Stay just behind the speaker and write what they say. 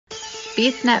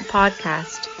BeastNet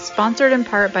Podcast, sponsored in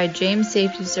part by James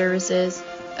Safety Services,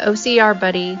 OCR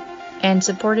Buddy, and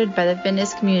supported by the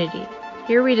fitness community.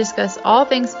 Here we discuss all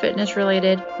things fitness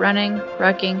related, running,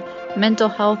 rucking, mental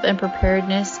health and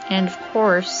preparedness, and of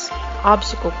course,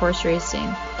 obstacle course racing.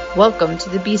 Welcome to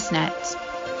the BeastNet.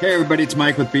 Hey everybody, it's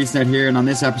Mike with BeastNet here, and on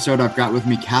this episode I've got with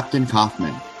me Captain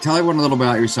Kaufman. Tell everyone a little bit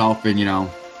about yourself and,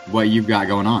 what you've got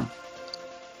going on.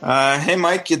 Hey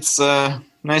Mike, it's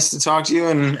nice to talk to you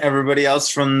and everybody else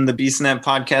from the BeastNet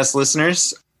podcast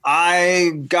listeners.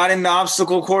 I got into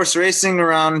obstacle course racing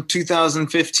around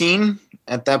 2015.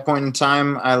 At that point in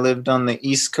time, I lived on the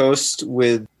East Coast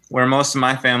where most of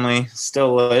my family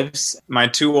still lives. My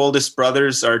two oldest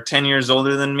brothers are 10 years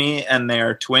older than me, and they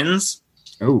are twins.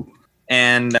 Oh.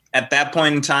 And at that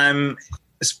point in time,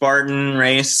 Spartan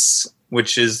Race,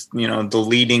 which is, the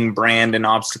leading brand in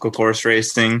obstacle course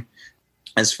racing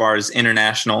as far as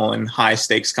international and high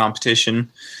stakes competition.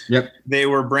 Yep. They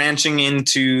were branching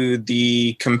into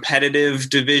the competitive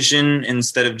division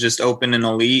instead of just open and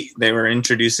elite. They were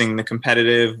introducing the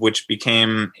competitive, which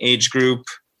became age group.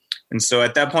 And so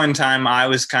at that point in time, I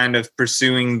was kind of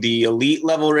pursuing the elite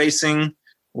level racing,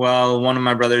 while one of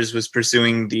my brothers was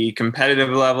pursuing the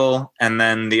competitive level. And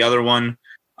then the other one,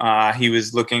 he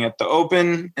was looking at the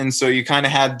open. And so you kind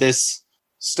of had this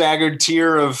staggered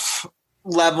tier of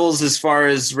levels as far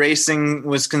as racing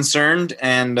was concerned.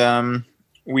 And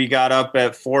we got up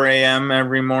at 4 a.m.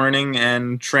 every morning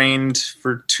and trained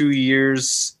for 2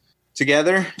 years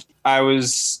together. I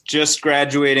was just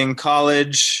graduating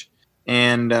college,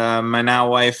 and my now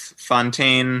wife,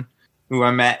 Fontaine, who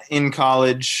I met in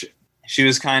college, she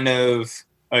was kind of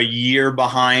a year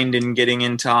behind in getting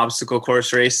into obstacle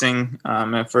course racing.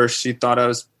 At first, she thought I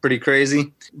was pretty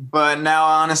crazy. But now,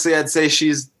 honestly, I'd say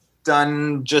she's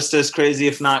done just as crazy,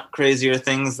 if not crazier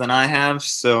things than I have.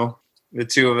 So the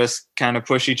two of us kind of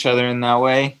push each other in that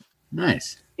way.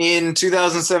 Nice. In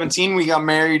 2017, we got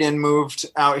married and moved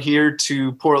out here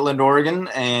to Portland, Oregon,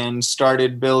 and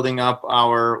started building up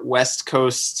our West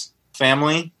Coast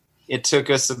family. It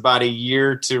took us about a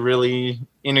year to really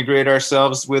integrate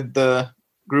ourselves with the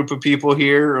group of people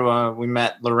here. We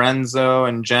met Lorenzo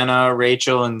and Jenna,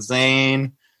 Rachel and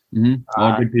Zane. Mm-hmm.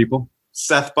 All good people.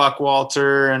 Seth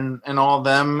Buckwalter and all of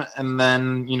them. And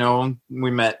then, we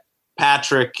met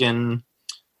Patrick and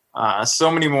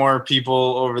so many more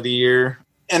people over the year.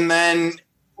 And then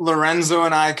Lorenzo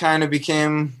and I kind of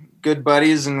became good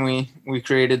buddies, and we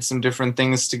created some different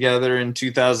things together in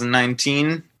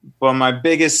 2019. But my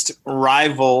biggest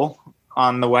rival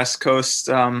on the West Coast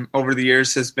over the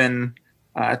years has been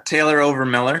Taylor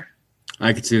Overmiller.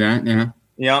 I could see that, yeah.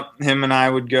 Yep, him and I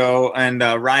would go, and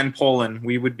Ryan Poland.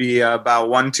 We would be about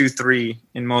 1, 2, 3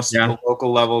 in most of the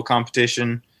local level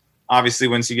competition. Obviously,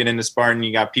 once you get into Spartan,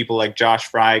 you got people like Josh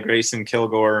Fry, Grayson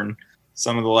Kilgore, and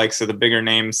some of the likes of the bigger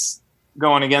names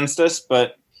going against us.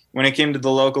 But when it came to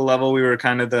the local level, we were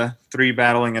kind of the three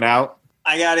battling it out.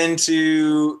 I got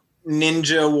into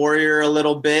Ninja Warrior a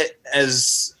little bit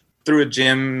through a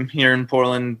gym here in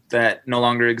Portland that no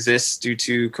longer exists due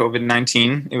to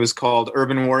COVID-19. It was called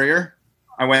Urban Warrior.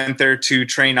 I went there to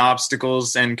train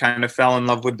obstacles and kind of fell in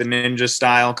love with the ninja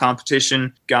style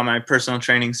competition, got my personal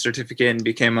training certificate and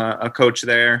became a coach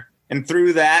there. And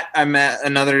through that, I met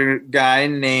another guy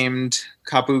named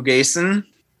Kapu Gason,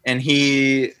 and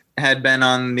he had been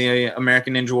on the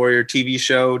American Ninja Warrior TV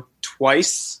show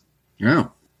twice. Yeah.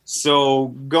 So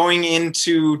going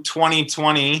into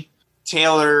 2020,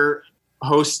 Taylor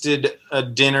hosted a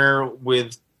dinner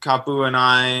with Kapu, and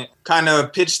I kind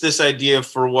of pitched this idea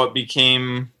for what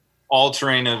became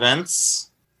all-terrain events.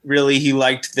 Really, he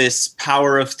liked this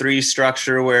power of three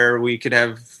structure where we could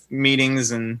have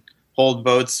meetings and hold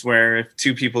votes where if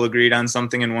two people agreed on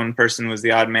something and one person was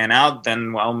the odd man out, then,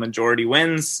 majority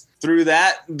wins. Through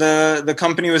that, the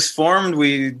company was formed.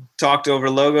 We talked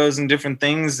over logos and different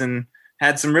things and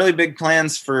had some really big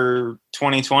plans for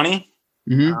 2020.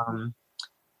 Mm-hmm.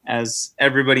 As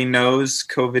everybody knows,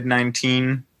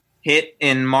 COVID-19 hit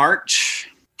in March,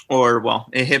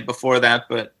 it hit before that,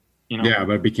 but Yeah,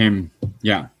 but it became,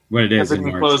 what it is.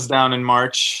 Everything closed down in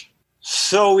March.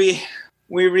 So we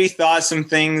rethought some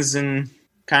things and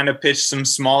kind of pitched some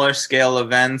smaller scale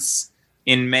events.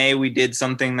 In May, we did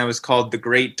something that was called the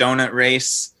Great Donut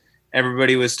Race.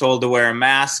 Everybody was told to wear a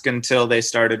mask until they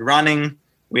started running.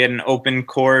 We had an open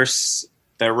course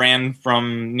that ran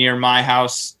from near my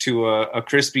house to a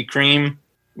Krispy Kreme.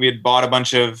 We had bought a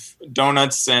bunch of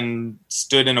donuts and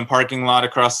stood in a parking lot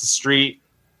across the street.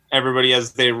 Everybody,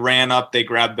 as they ran up, they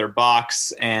grabbed their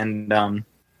box and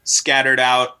scattered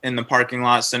out in the parking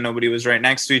lot so nobody was right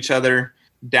next to each other.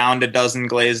 downed a dozen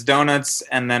glazed donuts,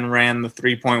 and then ran the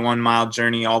 3.1 mile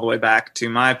journey all the way back to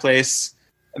my place.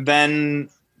 Then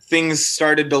things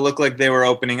started to look like they were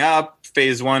opening up.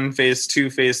 Phase 1, phase 2,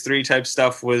 phase 3 type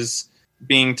stuff was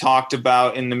being talked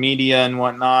about in the media and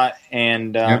whatnot.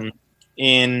 And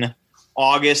in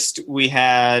August, we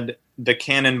had the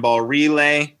Cannonball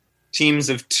Relay. Teams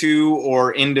of 2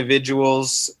 or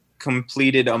individuals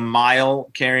completed a mile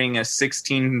carrying a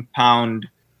 16-pound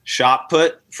shot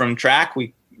put from track,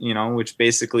 which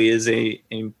basically is a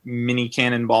mini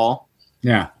cannonball.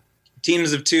 Yeah.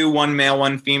 Teams of 2, 1 male,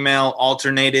 1 female,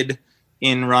 alternated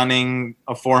in running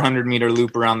a 400-meter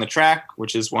loop around the track,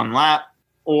 which is 1 lap,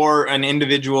 or an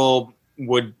individual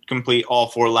would complete all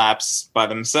 4 laps by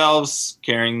themselves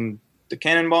carrying the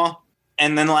cannonball.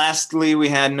 And then lastly, we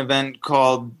had an event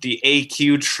called the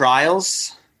AQ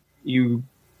Trials. You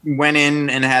went in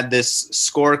and had this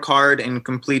scorecard and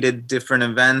completed different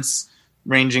events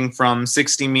ranging from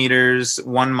 60 meters,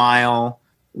 1 mile,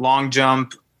 long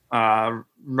jump,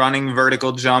 running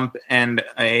vertical jump, and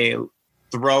a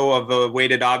throw of a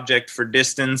weighted object for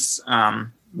distance.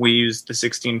 We used the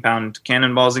 16-pound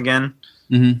cannonballs again.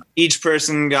 Mm-hmm. Each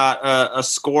person got a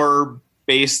score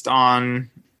based on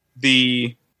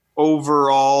the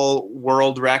overall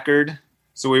world record.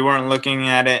 So we weren't looking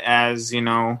at it as,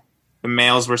 the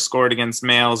males were scored against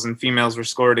males and females were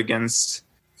scored against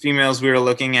females. We were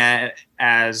looking at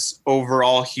as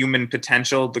overall human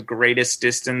potential, the greatest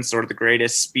distance or the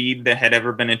greatest speed that had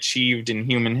ever been achieved in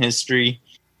human history.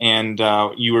 And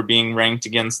you were being ranked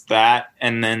against that.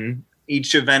 And then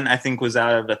each event, I think, was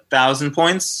out of 1,000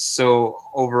 points. So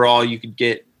overall, you could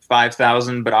get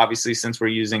 5,000. But obviously, since we're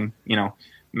using,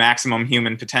 maximum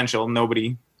human potential,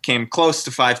 nobody came close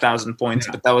to 5,000 points.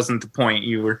 Yeah. But that wasn't the point.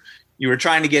 You were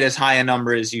trying to get as high a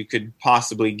number as you could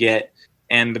possibly get.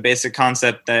 And the basic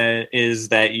concept is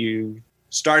that you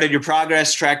started your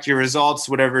progress, tracked your results,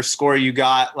 whatever score you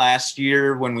got last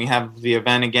year. When we have the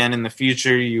event again in the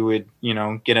future, you would,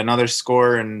 get another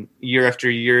score, and year after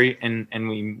year. And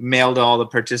we mailed all the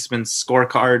participants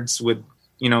scorecards with,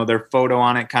 their photo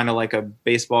on it, kind of like a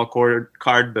baseball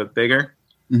card, but bigger.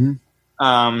 Mm-hmm.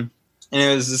 And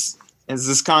it was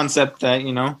this concept that,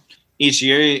 each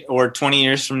year or 20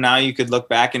 years from now, you could look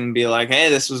back and be like, hey,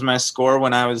 this was my score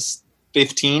when I was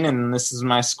 15, and this is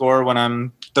my score when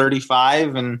I'm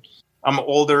 35 and I'm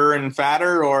older and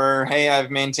fatter, or hey,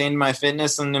 I've maintained my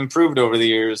fitness and improved over the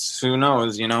years. Who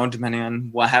knows, depending on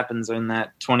what happens in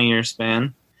that 20-year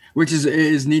span. Which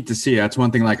is neat to see. That's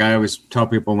one thing, like I always tell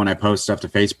people when I post stuff to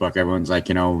Facebook, everyone's like,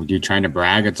 you trying to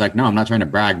brag? It's like, no, I'm not trying to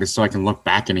brag. This is so I can look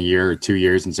back in a year or 2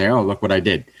 years and say, oh, look what I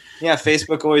did. Yeah,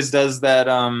 Facebook always does that.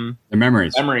 The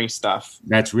memory stuff.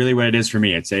 That's really what it is for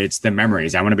me. It's the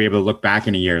memories. I want to be able to look back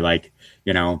in a year, like,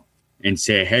 and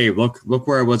say, hey, look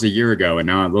where I was a year ago, and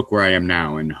now look where I am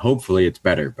now, and hopefully it's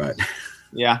better. But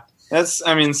yeah,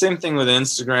 same thing with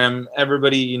Instagram.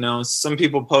 Everybody, some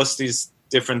people post these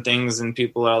different things, and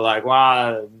people are like,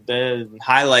 wow, the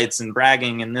highlights and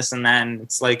bragging and this and that, and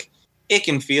it's like, it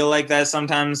can feel like that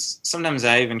sometimes. Sometimes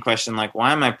I even question, like,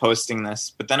 why am I posting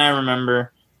this? But then I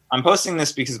remember I'm posting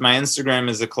this because my Instagram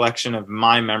is a collection of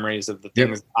my memories of the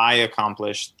things I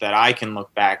accomplished that I can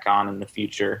look back on in the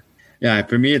future. Yeah,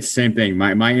 for me, it's the same thing.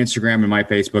 My Instagram and my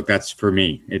Facebook, that's for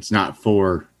me. It's not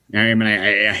for,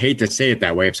 I hate to say it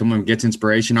that way. If someone gets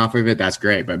inspiration off of it, that's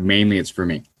great. But mainly it's for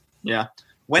me. Yeah.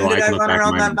 When did I run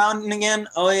around that mountain again?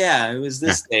 Oh, yeah, it was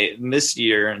this day, this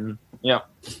year. And yeah.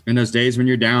 And those days when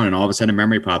you're down and all of a sudden a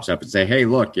memory pops up and say, hey,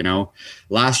 look,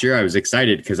 last year I was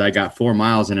excited because I got 4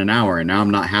 miles in an hour, and now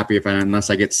I'm not happy unless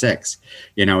I get 6.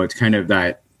 It's kind of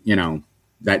that,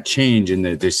 that change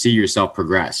and to see yourself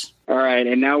progress. All right,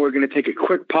 and now we're going to take a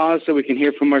quick pause so we can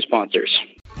hear from our sponsors.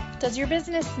 Does your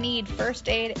business need first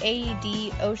aid,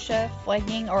 AED, OSHA,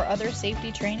 flagging, or other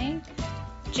safety training?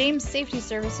 James Safety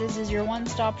Services is your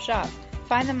one-stop shop.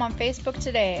 Find them on Facebook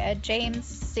today at James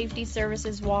Safety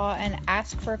Services WA and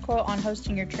ask for a quote on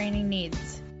hosting your training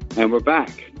needs. And we're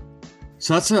back.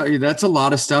 So that's a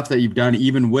lot of stuff that you've done,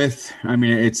 even with,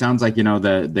 it sounds like, the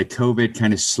COVID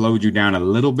kind of slowed you down a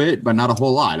little bit, but not a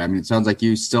whole lot. It sounds like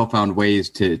you still found ways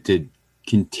to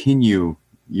continue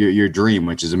your dream,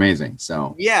 which is amazing.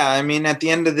 So, yeah, at the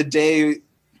end of the day,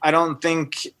 I don't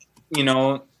think,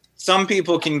 some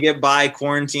people can get by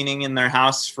quarantining in their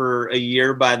house for a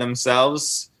year by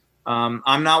themselves.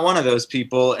 I'm not one of those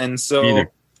people. And so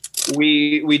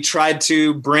we tried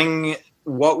to bring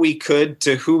what we could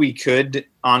to who we could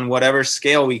on whatever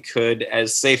scale we could,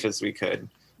 as safe as we could.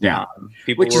 Yeah.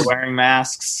 People were wearing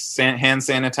masks, hand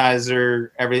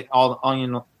sanitizer,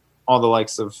 all the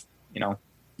likes of,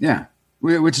 Yeah.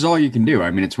 Which is all you can do.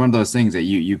 It's one of those things that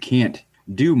you can't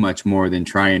do much more than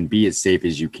try and be as safe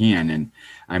as you can. And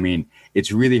I mean,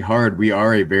 it's really hard. We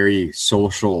are a very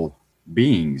social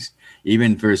beings,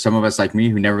 even for some of us like me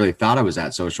who never really thought I was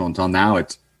that social until now.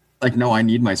 It's like, no, I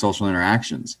need my social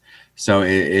interactions. So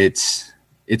it's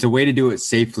a way to do it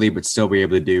safely, but still be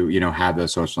able to do, have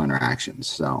those social interactions.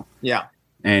 So, yeah.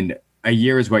 And a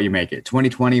year is what you make it.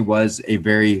 2020 was a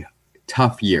very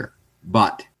tough year,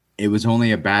 but it was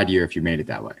only a bad year if you made it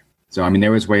that way. So, I mean,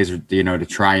 there was ways, to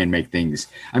try and make things.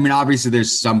 I mean, obviously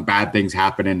there's some bad things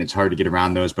happen and it's hard to get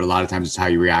around those, but a lot of times it's how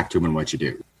you react to them and what you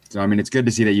do. So, I mean, it's good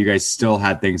to see that you guys still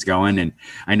had things going, and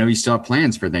I know you still have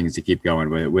plans for things to keep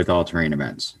going with all-terrain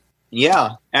events.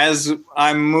 Yeah. As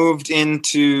I moved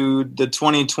into the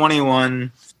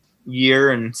 2021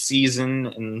 year and season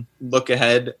and look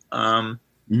ahead,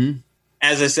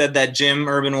 as I said, that gym,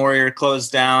 Urban Warrior,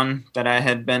 closed down that I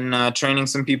had been training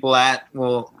some people at.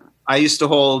 Well, I used to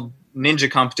hold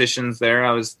ninja competitions there.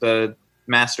 I was the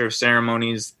master of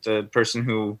ceremonies, the person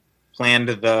who planned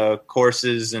the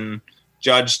courses and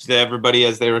judged everybody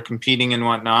as they were competing and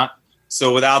whatnot.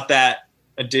 So without that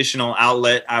additional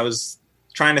outlet, I was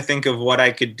trying to think of what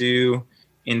I could do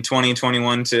in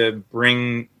 2021 to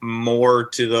bring more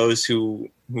to those who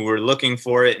were looking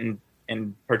for it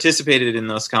and participated in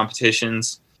those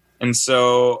competitions. And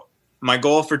so my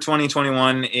goal for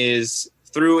 2021 is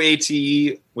through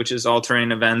ATE, which is All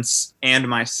Terrain Events, and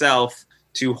myself,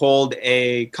 to hold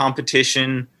a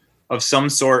competition of some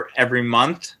sort every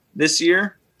month this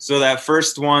year. So that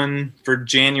first one for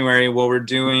January, what we're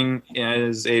doing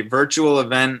is a virtual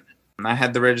event. I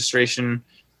had the registration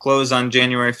close on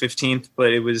January 15th,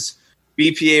 but it was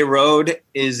BPA Road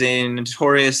is a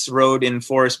notorious road in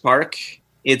Forest Park.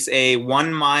 It's a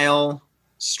 1 mile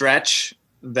stretch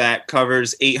that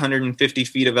covers 850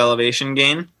 feet of elevation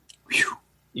gain. Whew.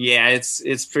 Yeah,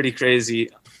 it's pretty crazy.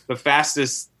 The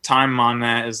fastest time on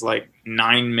that is like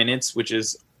 9 minutes, which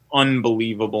is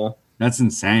unbelievable. That's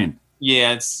insane.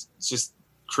 Yeah, it's just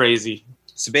crazy.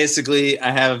 So basically, I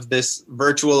have this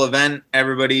virtual event.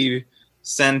 Everybody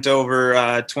sent over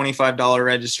a $25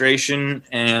 registration,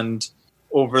 and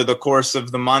over the course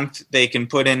of the month, they can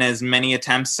put in as many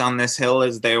attempts on this hill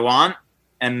as they want.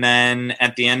 And then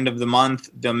at the end of the month,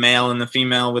 the male and the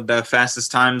female with the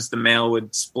fastest times, the male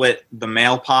would split the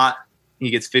male pot. He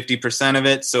gets 50% of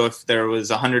it. So if there was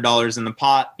 $100 in the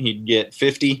pot, he'd get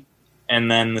 50.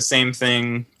 And then the same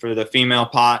thing for the female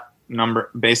pot number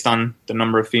based on the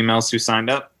number of females who signed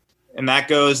up. And that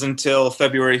goes until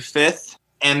February 5th.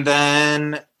 And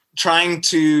then trying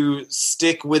to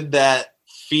stick with that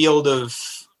field of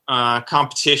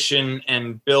competition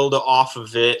and build off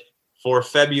of it. For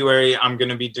February, I'm going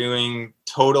to be doing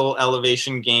total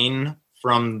elevation gain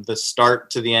from the start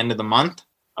to the end of the month.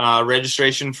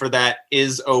 Registration for that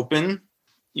is open.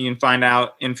 You can find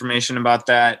out information about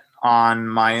that on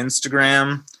my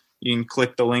Instagram. You can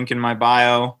click the link in my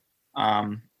bio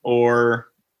or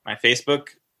my Facebook.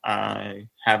 I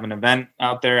have an event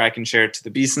out there. I can share it to the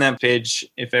BSNEP page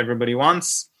if everybody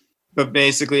wants. But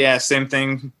basically, yeah, same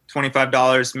thing,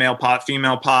 $25, male pot,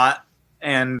 female pot.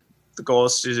 And the goal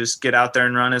is to just get out there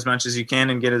and run as much as you can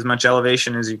and get as much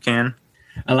elevation as you can.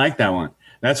 I like that one.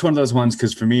 That's one of those ones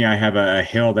because for me, I have a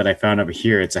hill that I found over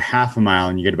here. It's a half a mile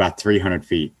and you get about 300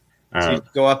 feet. So you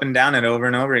go up and down it over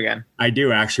and over again. I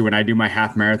do actually. When I do my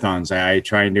half marathons, I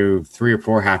try and do 3 or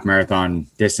 4 half marathon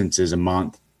distances a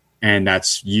month. And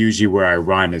that's usually where I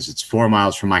run is it's 4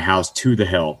 miles from my house to the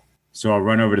hill. So I'll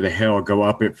run over to the hill, go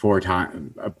up it 4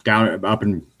 times, up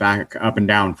and back, up and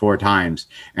down 4 times,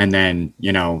 and then,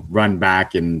 run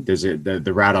back. And there's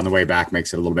the route on the way back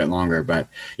makes it a little bit longer. But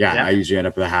yeah. I usually end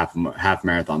up with a half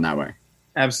marathon that way.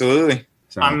 Absolutely.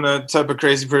 So. I'm the type of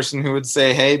crazy person who would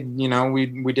say, hey,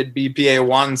 we did BPA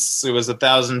once. It was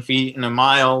 1,000 feet in a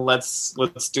mile. Let's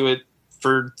do it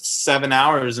for 7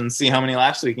 hours and see how many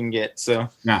laps we can get. So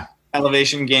yeah,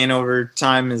 elevation gain over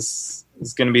time is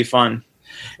going to be fun.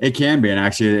 It can be. And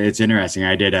actually it's interesting.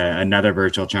 I did another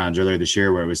virtual challenge earlier this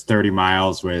year where it was 30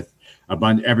 miles with a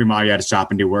bunch. Every mile you had to stop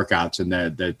and do workouts. And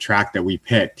the track that we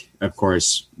picked, of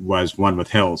course, was one with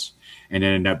hills, and it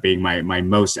ended up being my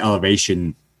most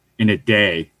elevation in a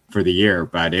day for the year.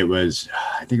 But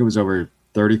I think it was over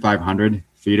 3,500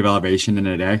 feet of elevation in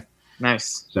a day.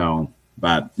 Nice. So,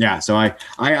 but yeah, so I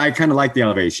kind of like the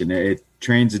elevation. It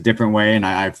trains a different way. And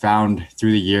I've found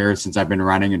through the year since I've been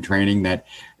running and training that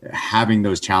having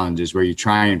those challenges where you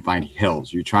try and find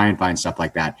hills, you try and find stuff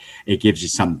like that, it gives you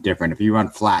something different. If you run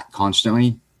flat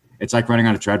constantly, it's like running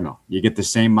on a treadmill. You get the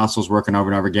same muscles working over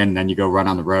and over again, and then you go run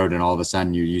on the road and all of a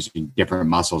sudden you're using different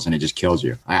muscles and it just kills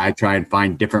you. I try and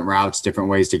find different routes, different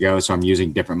ways to go. So I'm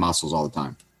using different muscles all the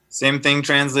time. Same thing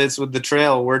translates with the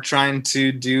trail. We're trying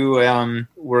to do,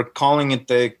 we're calling it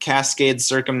the Cascade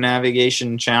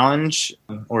Circumnavigation Challenge,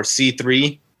 or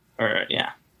C3,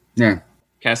 Yeah.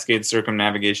 Cascade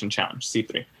Circumnavigation Challenge,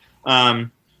 C3.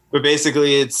 But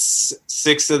basically it's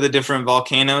 6 of the different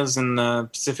volcanoes in the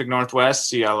Pacific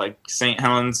Northwest. You got like St.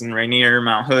 Helens and Rainier,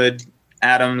 Mount Hood,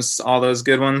 Adams, all those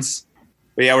good ones.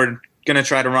 But yeah, we're going to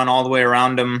try to run all the way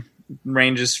around them.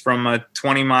 Ranges from a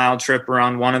 20-mile trip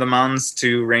around one of the mountains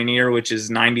to Rainier, which is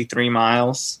 93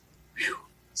 miles.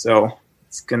 So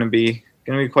it's gonna be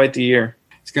quite the year.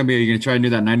 You're gonna try to do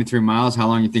that 93 miles. How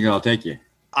long do you think it'll take you?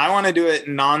 I want to do it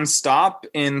nonstop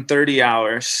in 30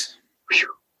 hours.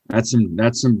 That's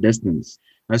some distance.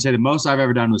 I'd say the most I've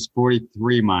ever done was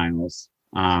 43 miles,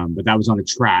 but that was on a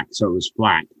track, so it was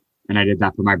flat. And I did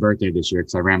that for my birthday this year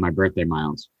because I ran my birthday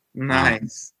miles.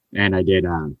 Nice. And I did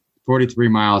 43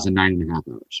 miles in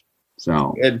 9.5 hours.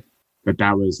 So good. But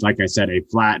that was, like I said, a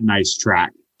flat, nice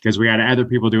track because we had other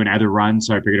people doing other runs.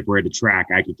 So I figured if we're at the track,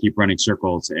 I could keep running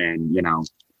circles and,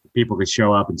 people could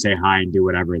show up and say hi and do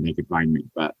whatever and they could find me.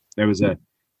 But there was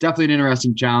definitely an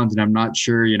interesting challenge. And I'm not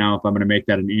sure, if I'm going to make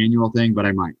that an annual thing, but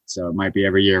I might. So it might be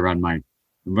every year around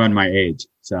my age.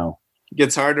 So it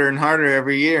gets harder and harder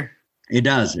every year. It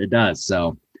does.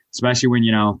 So especially when,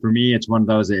 for me, it's one of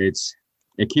those,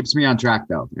 it keeps me on track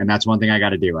though. And that's one thing I got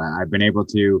to do.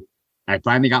 I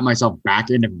finally got myself back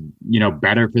into,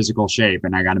 better physical shape,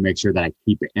 and I got to make sure that I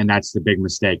keep it. And that's the big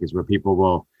mistake, is where people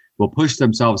will push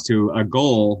themselves to a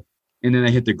goal and then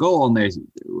they hit the goal and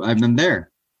I'm there.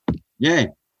 Yay.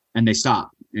 And they stop.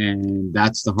 And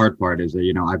that's the hard part, is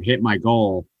that, I've hit my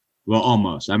goal. Well,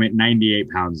 almost. I'm at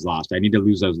 98 pounds lost. I need to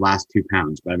lose those last 2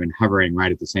 pounds, but I've been hovering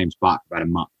right at the same spot for about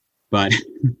a month.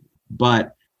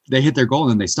 But they hit their goal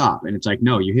and then they stop. And it's like,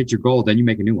 no, you hit your goal, then you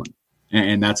make a new one.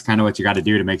 And that's kind of what you got to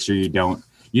do to make sure you don't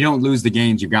lose the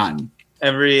gains you've gotten.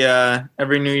 Every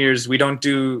New Year's, we don't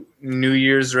do New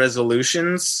Year's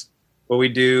resolutions, but we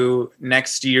do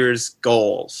next year's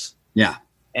goals. Yeah.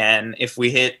 And if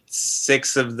we hit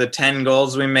 6 of the 10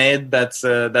 goals we made, that's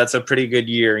a pretty good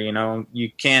year.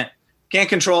 You can't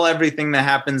control everything that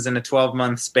happens in a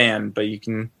 12-month span, but you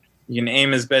can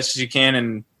aim as best as you can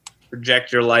and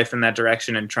project your life in that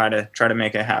direction and try to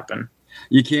make it happen.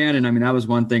 You can. And that was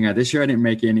one thing. This year I didn't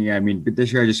make any. But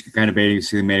this year I just kind of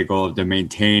basically made a goal to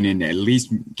maintain and at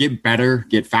least get better,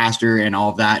 get faster and all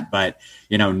of that. But,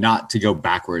 not to go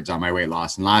backwards on my weight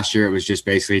loss. And last year it was just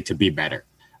basically to be better.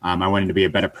 I wanted to be a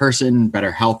better person,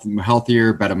 better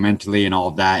healthier, better mentally and all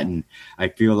of that. And I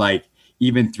feel like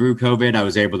even through COVID, I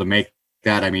was able to make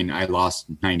that. I lost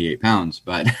 98 pounds,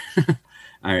 but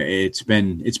it's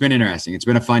been interesting. It's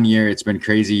been a fun year. It's been a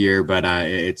crazy year, but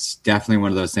it's definitely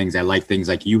one of those things. I like things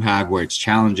like you have, where it's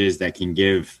challenges that can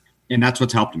give. And that's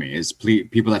what's helped me, is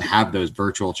people that have those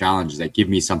virtual challenges that give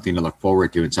me something to look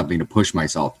forward to and something to push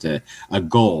myself to, a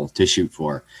goal to shoot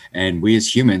for. And we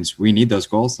as humans, we need those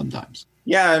goals sometimes.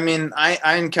 Yeah,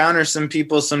 I encounter some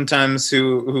people sometimes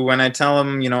who when I tell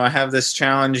them, I have this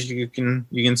challenge, you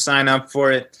can sign up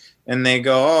for it, and they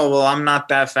go, oh, well, I'm not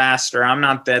that fast, or I'm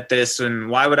not that this, and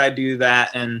why would I do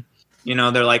that? And,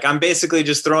 they're like, I'm basically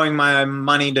just throwing my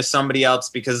money to somebody else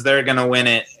because they're going to win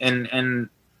it. And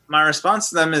my response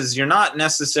to them is, you're not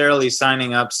necessarily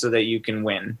signing up so that you can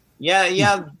win.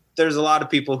 Yeah, there's a lot of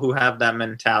people who have that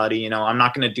mentality, I'm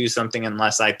not going to do something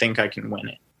unless I think I can win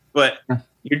it. But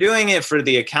you're doing it for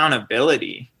the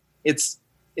accountability. It's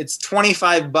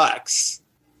 $25,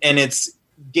 and it's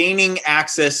gaining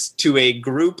access to a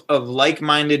group of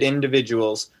like-minded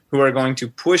individuals who are going to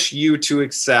push you to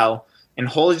excel and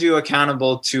hold you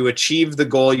accountable to achieve the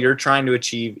goal you're trying to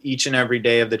achieve each and every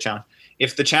day of the challenge.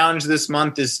 If the challenge this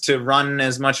month is to run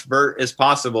as much vert as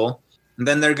possible,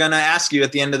 then they're going to ask you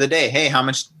at the end of the day, hey, how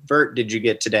much vert did you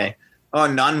get today? Oh,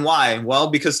 none. Why? Well,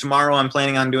 because tomorrow I'm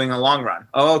planning on doing a long run.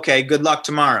 Oh, okay. Good luck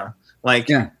tomorrow.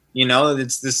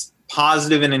 It's this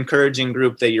positive and encouraging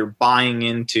group that you're buying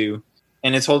into,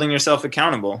 and it's holding yourself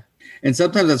accountable. And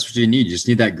sometimes that's what you need. You just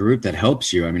need that group that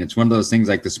helps you. It's one of those things,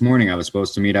 like this morning I was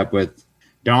supposed to meet up with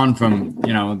Dawn from,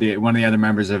 one of the other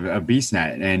members of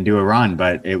BeastNet and do a run,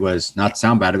 but it was, not to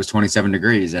sound bad, it was 27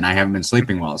 degrees and I haven't been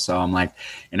sleeping well. So I'm like,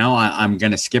 I'm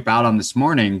going to skip out on this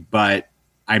morning, but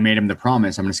I made him the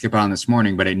promise. I'm going to skip out on this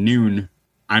morning, but at noon,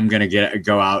 I'm going to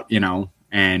go out, and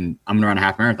I'm going to run a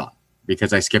half marathon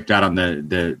because I skipped out on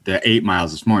the 8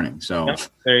 miles this morning. So yep,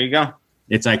 there you go.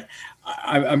 It's like,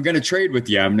 I'm going to trade with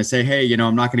you. I'm going to say, hey,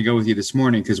 I'm not going to go with you this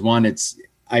morning because one,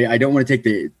 I don't want to take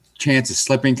the chance of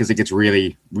slipping because it gets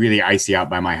really, really icy out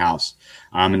by my house.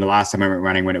 And the last time I went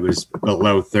running when it was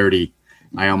below 30,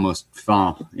 I almost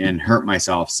fell and hurt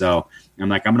myself. So I'm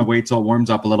like, I'm going to wait till it warms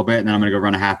up a little bit and then I'm going to go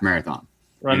run a half marathon.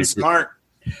 Run smart.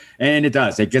 And it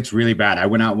does. It gets really bad. I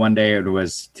went out one day. It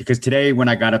was because today when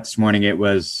I got up this morning, it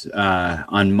was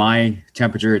on my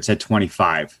temperature, it said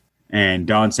 25. And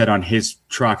Don said on his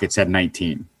truck, it said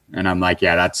 19. And I'm like,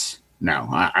 yeah, no,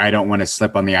 I don't want to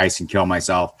slip on the ice and kill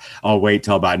myself. I'll wait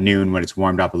till about noon when it's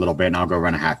warmed up a little bit and I'll go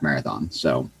run a half marathon.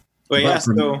 So,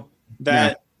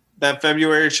 that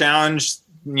February challenge,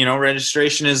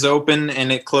 registration is open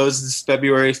and it closes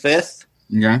February 5th.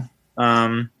 Yeah.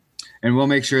 And we'll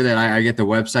make sure that I get the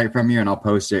website from you and I'll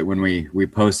post it when we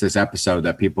post this episode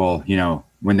that people,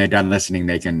 when they're done listening,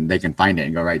 they can find it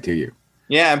and go right to you.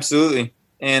 Yeah, absolutely.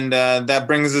 And that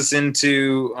brings us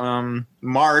into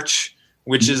March,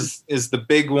 which is the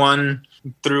big one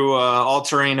through All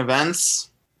Terrain Events.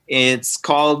 It's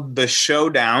called the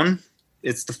Showdown.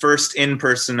 It's the first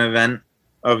in-person event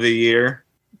of the year.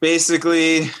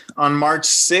 Basically, on March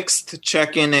 6th,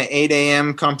 check-in at 8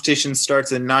 a.m. Competition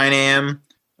starts at 9 a.m.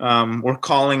 We're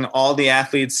calling all the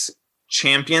athletes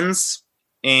champions,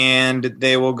 and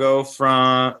they will go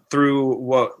through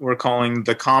what we're calling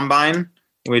the Combine,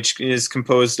 which is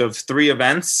composed of 3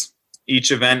 events.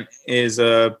 Each event is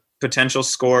a potential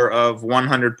score of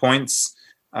 100 points.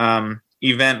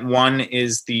 Event 1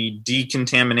 is the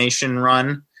decontamination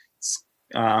run. It's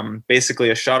basically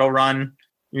a shuttle run.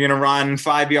 You're going to run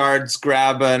 5 yards,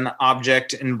 grab an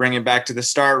object and bring it back to the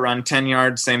start, run 10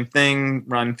 yards, same thing,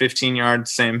 run 15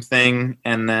 yards, same thing.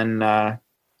 And then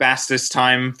fastest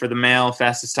time for the male,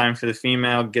 fastest time for the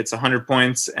female gets 100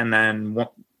 points and then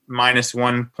minus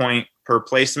 1 point per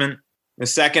placement. The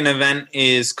second event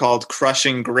is called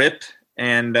Crushing Grip.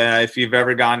 And if you've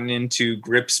ever gotten into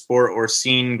grip sport or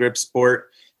seen grip sport,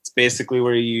 it's basically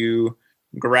where you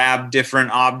grab different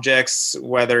objects,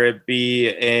 whether it be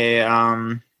a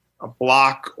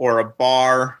block or a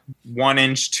bar, 1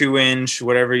 inch, 2 inch,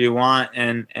 whatever you want,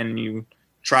 and you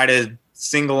try to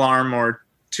single arm or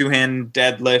 2-hand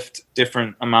deadlift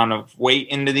different amount of weight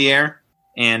into the air.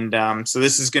 And so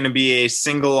this is going to be a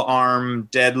single arm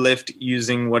deadlift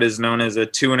using what is known as a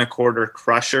 2 1/4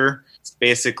 crusher. It's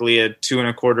basically a 2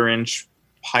 1/4 inch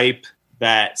pipe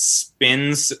that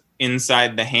spins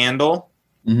inside the handle.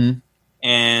 Mm-hmm.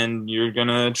 And you're going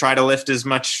to try to lift as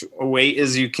much weight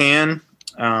as you can.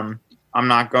 I'm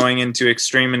not going into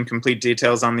extreme and complete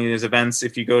details on these events.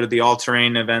 If you go to the All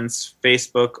Terrain Events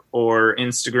Facebook or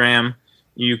Instagram,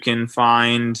 you can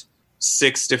find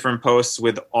 6 different posts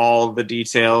with all the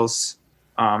details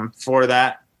for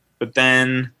that. But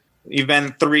then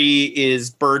event 3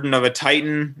 is Burden of a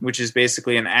Titan, which is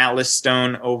basically an Atlas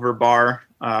stone over bar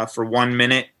for 1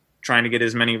 minute, trying to get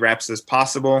as many reps as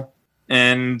possible.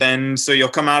 And then, so you'll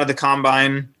come out of the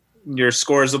combine, your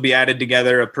scores will be added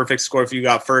together. A perfect score if you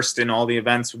got first in all the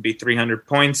events would be 300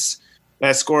 points.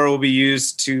 That score will be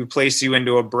used to place you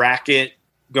into a bracket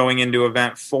going into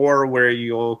event 4, where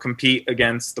you'll compete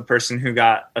against the person who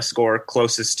got a score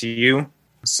closest to you.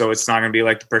 So it's not going to be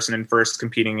like the person in first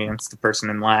competing against the person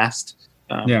in last.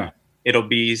 It'll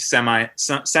be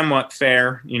somewhat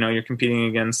fair. You're competing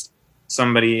against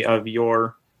somebody of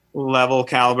your level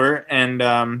caliber.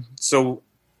 And so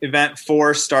event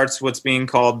 4 starts what's being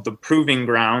called the Proving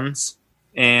Grounds.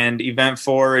 And event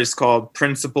 4 is called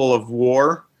Principle of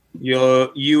War.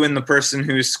 You and the person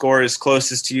whose score is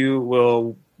closest to you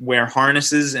will wear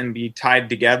harnesses and be tied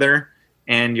together.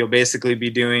 And you'll basically be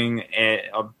doing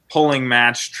a pulling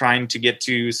match, trying to get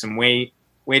to some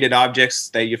weighted objects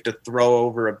that you have to throw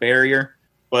over a barrier.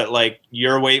 But like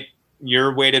your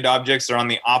weighted objects are on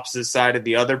the opposite side of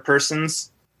the other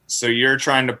person's. So you're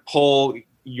trying to pull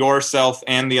yourself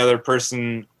and the other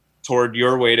person toward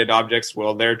your weighted objects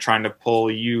while they're trying to pull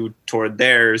you toward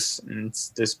theirs. And it's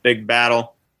this big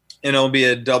battle. And it'll be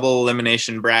a double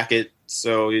elimination bracket.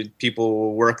 So people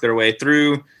will work their way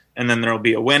through, and then there'll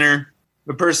be a winner.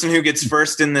 The person who gets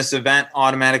first in this event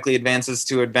automatically advances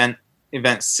to event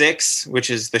 6, which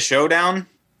is the Showdown.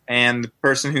 And the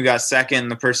person who got second,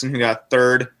 the person who got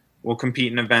third will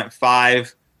compete in event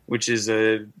 5, which is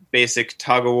a basic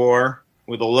tug of war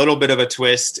with a little bit of a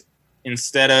twist.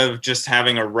 Instead of just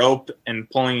having a rope and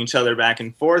pulling each other back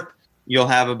and forth, you'll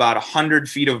have about 100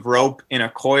 feet of rope in a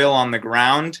coil on the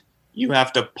ground. You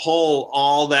have to pull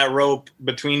all that rope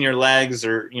between your legs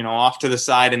or, off to the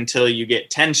side until you get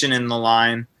tension in the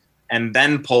line and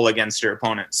then pull against your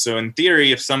opponent. So in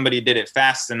theory, if somebody did it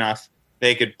fast enough,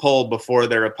 they could pull before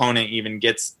their opponent even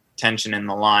gets tension in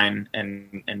the line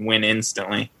and win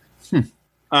instantly.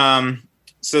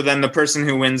 So then the person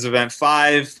who wins event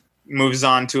 5 moves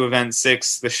on to event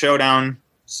 6, the Showdown.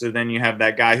 So then you have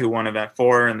that guy who won event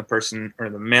 4 and the person or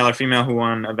the male or female who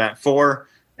won event 4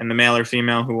 and the male or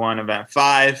female who won event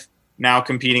 5 now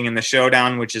competing in the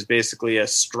Showdown, which is basically a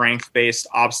strength-based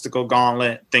obstacle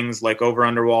gauntlet. Things like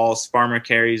over-under walls, farmer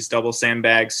carries, double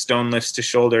sandbags, stone lifts to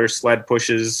shoulder, sled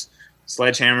pushes,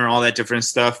 sledgehammer, all that different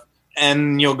stuff.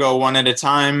 And you'll go one at a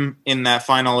time in that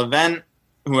final event.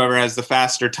 Whoever has the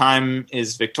faster time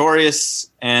is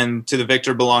victorious, and to the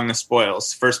victor belong the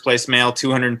spoils. First place male,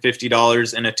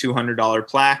 $250 and a $200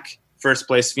 plaque. First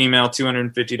place female,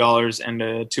 $250 and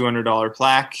a $200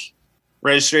 plaque.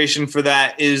 Registration for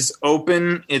that is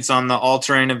open. It's on the All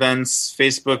Terrain Events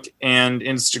Facebook and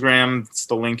Instagram. It's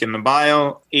the link in the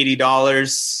bio.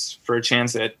 $80 for a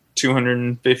chance at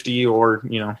 $250 or,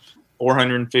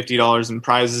 $450 in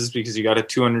prizes because you got a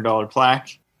 $200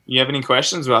 plaque. You have any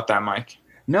questions about that, Mike?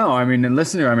 No, I mean, and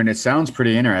listen to it sounds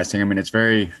pretty interesting. I mean, it's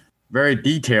very, very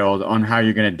detailed on how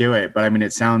you're going to do it, but I mean,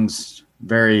 it sounds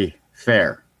very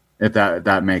fair, if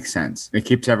that makes sense. It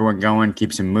keeps everyone going,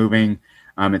 keeps them moving.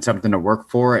 It's something to work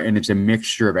for, and it's a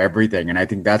mixture of everything. And I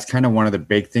think that's kind of one of the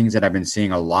big things that I've been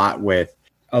seeing a lot with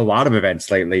a lot of events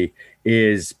lately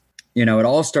is, it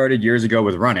all started years ago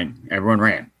with running. Everyone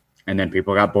ran, and then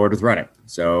people got bored with running.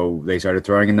 So they started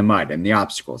throwing in the mud and the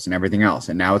obstacles and everything else.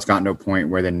 And now it's gotten to a point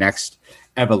where the next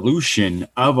evolution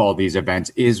of all these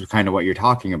events is kind of what you're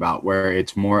talking about, where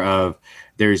it's more of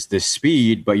there's the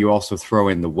speed, but you also throw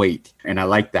in the weight. And I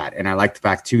like that. And I like the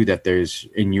fact too, that there's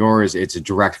in yours, it's a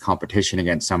direct competition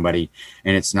against somebody.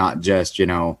 And it's not just,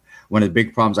 one of the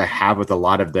big problems I have with a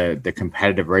lot of the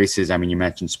competitive races, I mean, you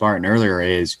mentioned Spartan earlier,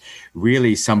 is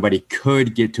really somebody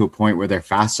could get to a point where they're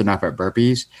fast enough at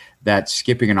burpees that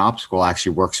skipping an obstacle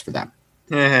actually works for them.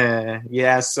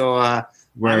 Yeah. So, I'm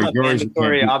a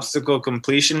mandatory obstacle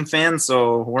completion fan,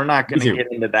 so we're not going to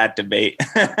get into that debate.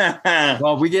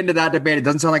 Well, we get into that debate. It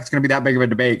doesn't sound like it's going to be that big of a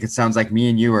debate. It sounds like me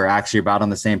and you are actually about on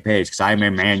the same page because I'm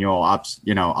a manual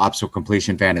obstacle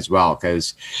completion fan as well.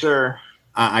 Because sure,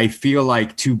 I feel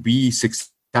like to be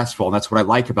successful, and that's what I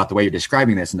like about the way you're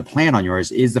describing this and the plan on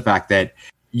yours, is the fact that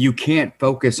you can't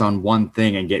focus on one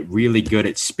thing and get really good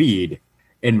at speed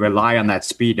and rely on that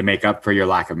speed to make up for your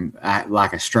lack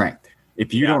of strength.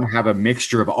 If you don't have a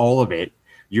mixture of all of it,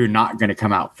 you're not going to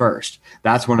come out first.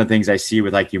 That's one of the things I see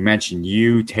with, like you mentioned,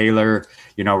 you, Taylor,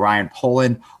 Ryan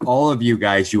Poland, all of you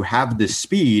guys, you have the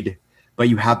speed, but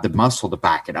you have the muscle to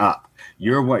back it up.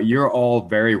 You're all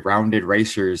very rounded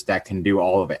racers that can do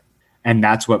all of it. And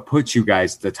that's what puts you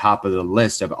guys at the top of the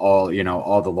list of all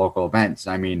the local events.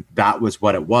 I mean, that was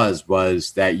what it was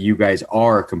that you guys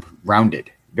are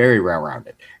rounded. Very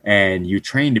well-rounded, and you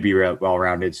train to be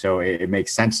well-rounded. So it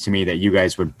makes sense to me that you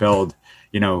guys would build,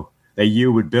 that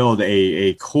you would build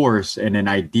a course and an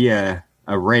idea,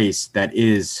 a race that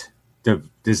is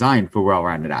designed for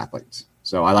well-rounded athletes.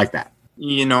 So I like that.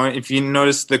 If you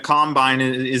notice, the combine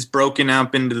is broken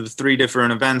up into the 3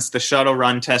 different events. The shuttle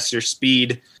run tests your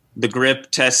speed. The grip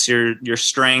tests your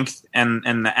strength,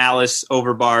 and the Alice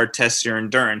overbar tests your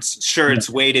endurance. Sure, it's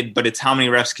weighted, but it's how many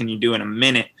reps can you do in a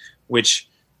minute, which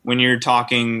when you're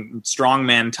talking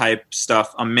strongman type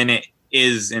stuff, a minute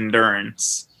is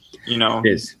endurance. It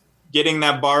is. Getting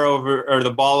that bar over or the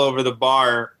ball over the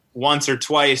bar once or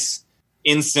twice,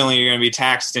 instantly you're going to be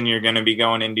taxed and you're going to be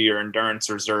going into your endurance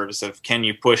reserves of can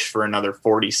you push for another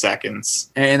 40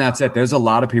 seconds. And that's it. There's a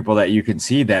lot of people that you can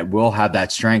see that will have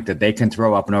that strength that they can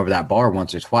throw up and over that bar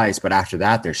once or twice, but after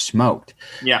that they're smoked.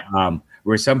 Yeah.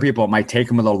 Where some people, it might take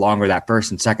them a little longer that first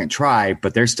and second try,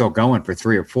 but they're still going for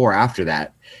 3 or 4 after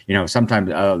that. Sometimes,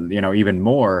 even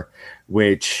more,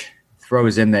 which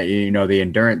throws in the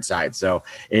endurance side. So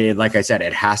like I said,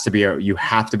 you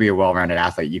have to be a well-rounded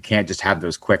athlete. You can't just have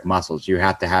those quick muscles. You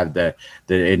have to have the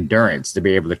endurance to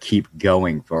be able to keep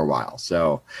going for a while.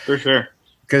 So for sure.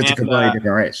 Because it's a completely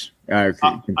different race.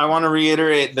 I want to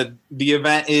reiterate that the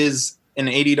event is an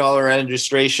 $80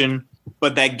 registration,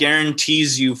 but that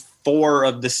guarantees you 4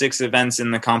 of the 6 events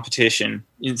in the competition.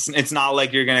 It's not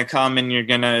like you're going to come and you're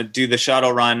going to do the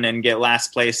shuttle run and get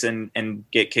last place and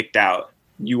get kicked out.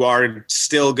 You are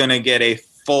still going to get a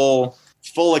full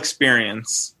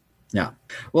experience. Yeah.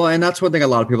 Well, and that's one thing a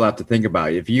lot of people have to think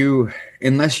about.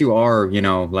 Unless you are,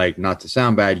 like, not to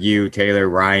sound bad, you, Taylor,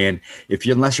 Ryan,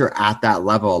 unless you're at that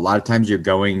level, a lot of times you're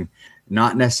going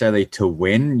not necessarily to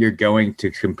win, you're going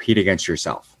to compete against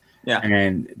yourself. Yeah.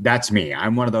 And that's me.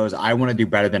 I'm one of those, I want to do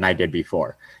better than I did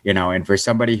before, and for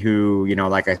somebody who,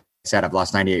 like I said, I've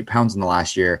lost 98 pounds in the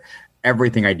last year.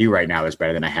 Everything I do right now is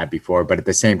better than I had before. But at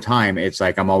the same time, it's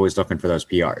like, I'm always looking for those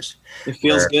PRs. It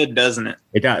feels good, doesn't it?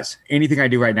 It does. Anything I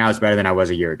do right now is better than I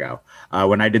was a year ago.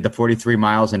 When I did the 43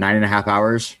 miles in 9.5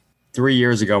 hours, 3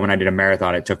 years ago, when I did a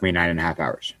marathon, it took me 9.5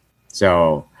 hours.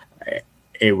 So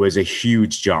it was a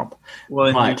huge jump.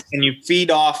 Well, But- and you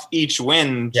feed off each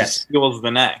win, just fuels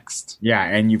the next. Yeah,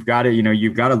 and you've got to,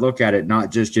 you've got to look at it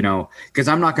not just, because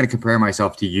I'm not going to compare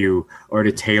myself to you or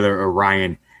to Taylor or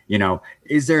Ryan.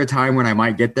 Is there a time when I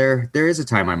might get there? There is a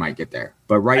time I might get there,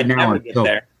 but right now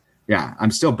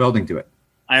I'm still building to it.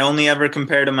 I only ever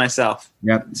compare to myself.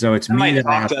 Yep. So it's I me might that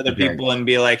I talk have to other compare. people and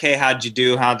be like, "Hey, how'd you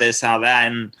do? How this? How that?"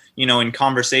 And in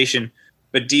conversation.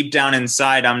 But deep down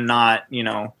inside, I'm not,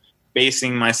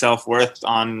 basing my self-worth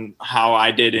on how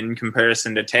I did in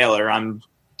comparison to Taylor. I'm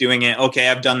doing it. Okay,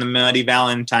 I've done the Muddy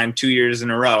Valentine 2 years in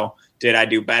a row. Did I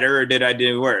do better or did I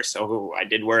do worse? Oh, I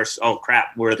did worse. Oh,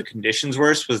 crap. Were the conditions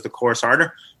worse? Was the course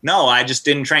harder? No, I just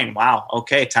didn't train. Wow.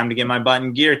 Okay, time to get my butt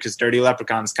in gear because Dirty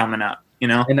Leprechaun's coming up.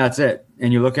 And that's it.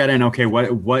 And you look at it and, okay,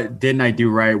 what didn't I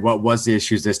do right? What was the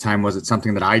issues this time? Was it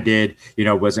something that I did?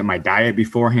 Was it my diet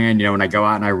beforehand? When I go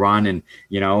out and I run and,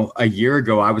 a year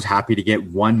ago, I was happy to get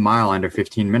 1 mile under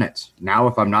 15 minutes. Now,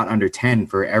 if I'm not under 10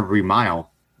 for every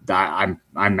mile, I'm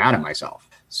mad at myself.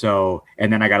 So,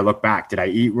 and then I got to look back. Did I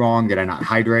eat wrong? Did I not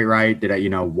hydrate right? Did I,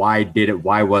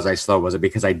 why was I slow? Was it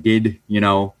because I did,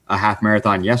 a half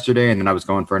marathon yesterday and then I was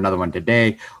going for another one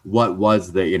today? What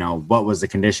was the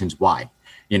conditions? Why?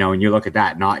 And you look at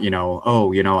that, not,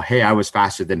 hey, I was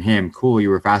faster than him. Cool. You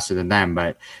were faster than them,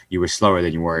 but you were slower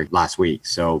than you were last week.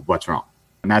 So what's wrong?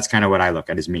 And that's kind of what I look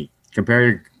at as me.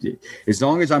 Compared, as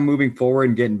long as I'm moving forward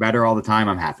and getting better all the time,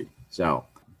 I'm happy. So.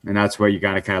 And that's what you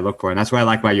got to kind of look for. And that's what I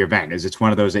like about your event is it's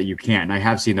one of those that you can't. And I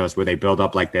have seen those where they build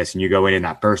up like this and you go in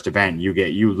that first event,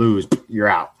 you lose, you're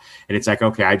out. And it's like,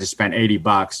 okay, I just spent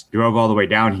 $80, drove all the way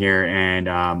down here and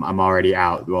I'm already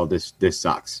out. Well, this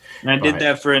sucks. And I did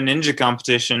that for a ninja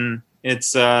competition. It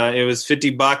was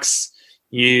 $50.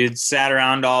 You sat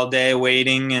around all day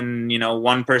waiting and,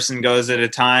 one person goes at a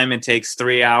time. It takes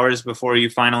 3 hours before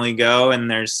you finally go. And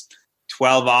there's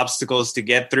 12 obstacles to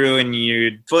get through and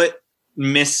your foot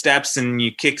missteps and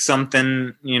you kick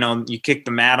something, you kick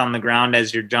the mat on the ground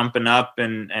as you're jumping up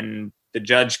and the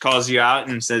judge calls you out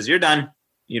and says, you're done.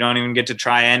 You don't even get to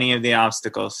try any of the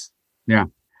obstacles. Yeah.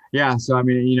 Yeah. So, and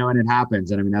it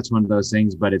happens. And that's one of those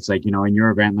things, but it's like, in your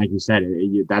event, like you said,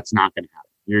 that's not going to happen.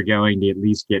 You're going to at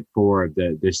least get 4 of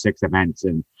the 6 events.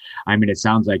 And it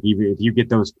sounds like even if you get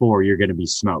those 4, you're going to be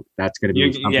smoked. That's going to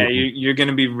be, you're going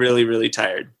to be really, really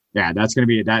tired. Yeah, that's going to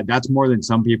be that's more than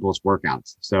some people's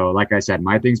workouts. So like I said,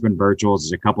 my thing's been virtuals.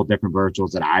 There's a couple different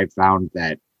virtuals that I've found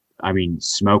that,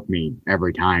 smoke me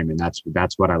every time. And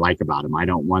that's what I like about them. I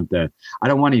don't want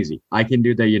easy. I can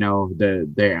do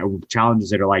the challenges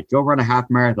that are like, go run a half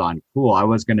marathon. Cool. I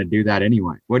was going to do that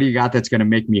anyway. What do you got that's going to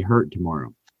make me hurt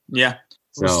tomorrow? Yeah.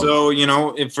 So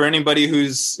if for anybody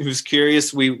who's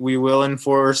curious, we will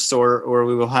enforce or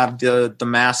we will have the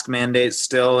mask mandate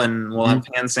still, and we'll have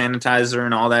hand sanitizer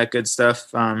and all that good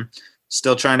stuff.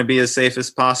 Still trying to be as safe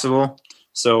as possible.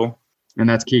 So, and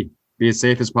that's key. Be as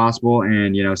safe as possible,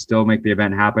 and still make the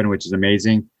event happen, which is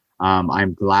amazing.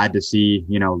 I'm glad to see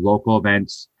local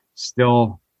events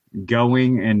still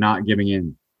going and not giving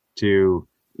in to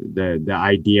the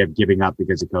idea of giving up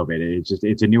because of COVID.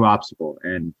 It's a new obstacle.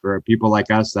 And for people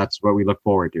like us, that's what we look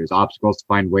forward to is obstacles to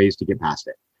find ways to get past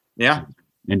it. Yeah.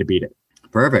 And to beat it.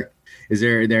 Perfect. Is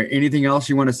there anything else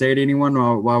you want to say to anyone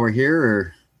while we're here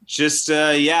or? Just,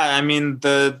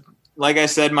 like I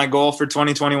said, my goal for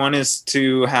 2021 is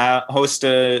to host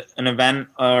an event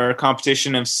or a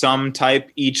competition of some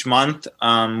type each month,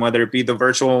 whether it be the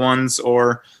virtual ones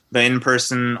or the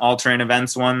in-person all-terrain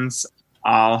events ones.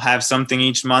 I'll have something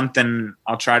each month and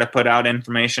I'll try to put out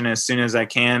information as soon as I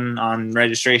can on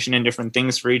registration and different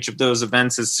things for each of those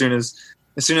events as soon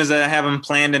as I have them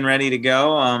planned and ready to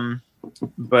go.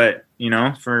 But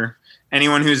for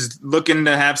anyone who's looking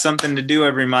to have something to do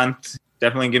every month,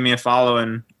 definitely give me a follow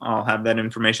and I'll have that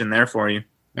information there for you.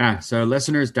 Yeah, so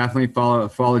listeners, definitely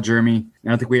follow Jeremy. I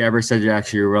don't think we ever said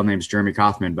your real name's Jeremy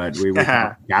Kaufman, but we were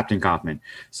Captain Kaufman.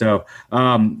 So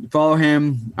follow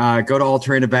him, go to all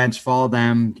terrain events, follow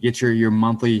them, get your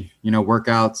monthly,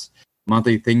 workouts,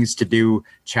 monthly things to do,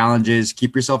 challenges,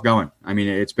 keep yourself going.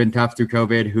 It's been tough through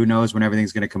COVID. Who knows when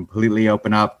everything's going to completely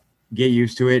open up. Get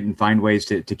used to it and find ways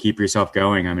to keep yourself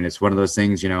going. It's one of those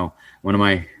things, one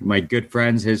of my good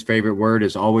friends, his favorite word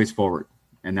is always forward.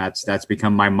 And that's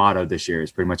become my motto this year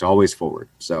is pretty much always forward.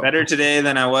 So better today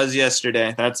than I was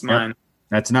yesterday. That's mine. Yep.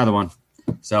 That's another one.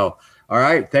 So, all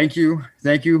right. Thank you.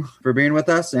 Thank you for being with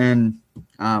us. And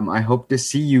I hope to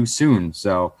see you soon.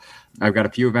 So I've got a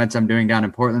few events I'm doing down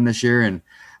in Portland this year and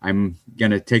I'm going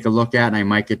to take a look at, and I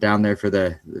might get down there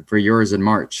for yours in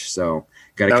March. So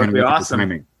got to kind of look at the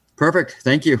timing. Perfect.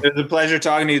 Thank you. It was a pleasure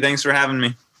talking to you. Thanks for having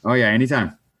me. Oh yeah.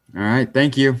 Anytime. All right.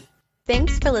 Thank you.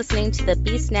 Thanks for listening to the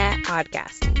BeastNet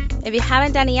podcast. If you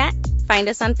haven't done it yet, find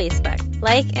us on Facebook,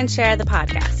 like and share the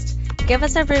podcast. Give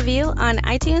us a review on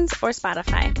iTunes or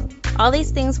Spotify. All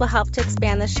these things will help to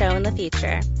expand the show in the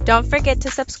future. Don't forget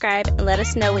to subscribe and let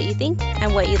us know what you think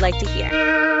and what you'd like to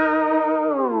hear.